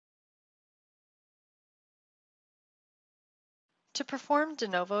To perform de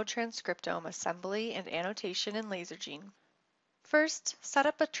novo transcriptome assembly and annotation in LaserGene, first set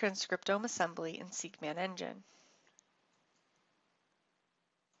up a transcriptome assembly in SeqMan Engine.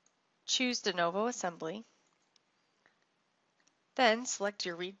 Choose de novo assembly, then select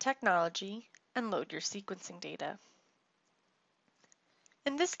your read technology and load your sequencing data.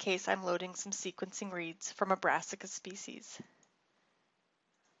 In this case, I'm loading some sequencing reads from a Brassica species.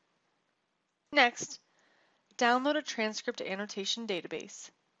 Next, download a transcript annotation database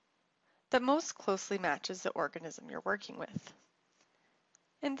that most closely matches the organism you're working with.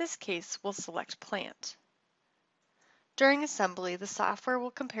 In this case, we'll select plant. During assembly, the software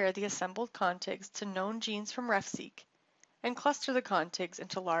will compare the assembled contigs to known genes from RNA-Seq and cluster the contigs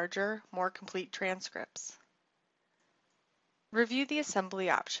into larger, more complete transcripts. Review the assembly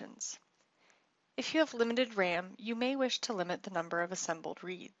options. If you have limited RAM, you may wish to limit the number of assembled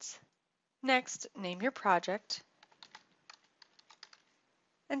reads. Next, name your project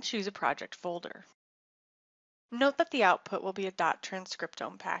and choose a project folder. Note that the output will be a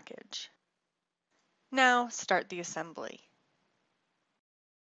 .transcriptome package. Now, start the assembly.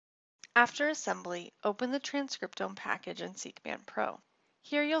 After assembly, open the transcriptome package in SeqMan Pro.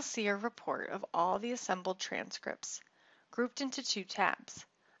 Here you'll see a report of all the assembled transcripts, grouped into two tabs: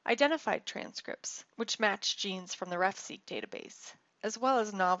 Identified Transcripts, which match genes from the RNA-Seq database, as well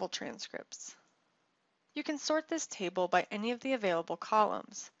as Novel Transcripts. You can sort this table by any of the available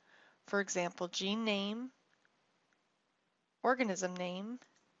columns, for example, gene name, organism name,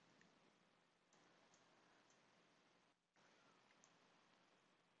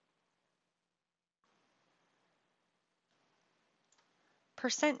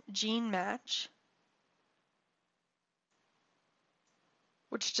 percent gene match,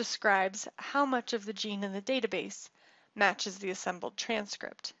 which describes how much of the gene in the database matches the assembled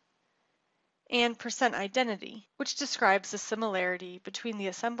transcript, and percent identity, which describes the similarity between the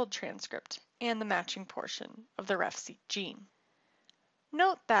assembled transcript and the matching portion of the RNA-Seq gene.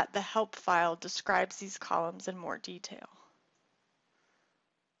 Note that the help file describes these columns in more detail.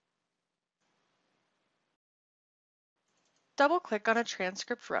 Double-click on a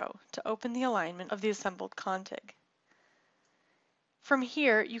transcript row to open the alignment of the assembled contig. From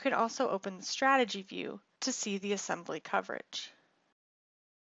here, you can also open the strategy view to see the assembly coverage.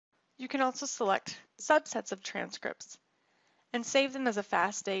 You can also select subsets of transcripts and save them as a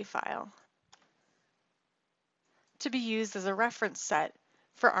FASTA file to be used as a reference set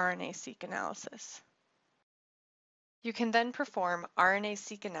for RNA-Seq analysis. You can then perform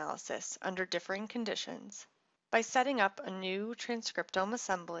RNA-Seq analysis under differing conditions by setting up a new transcriptome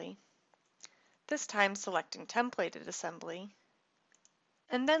assembly, this time selecting templated assembly,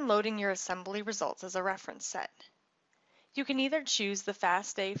 and then loading your assembly results as a reference set. You can either choose the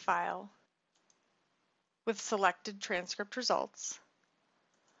FASTA file with selected transcript results,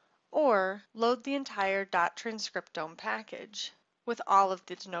 or load the entire .transcriptome package with all of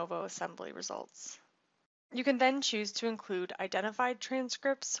the de novo assembly results. You can then choose to include identified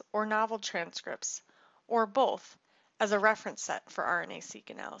transcripts or novel transcripts, or both, as a reference set for RNA-Seq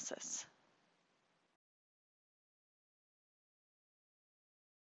analysis.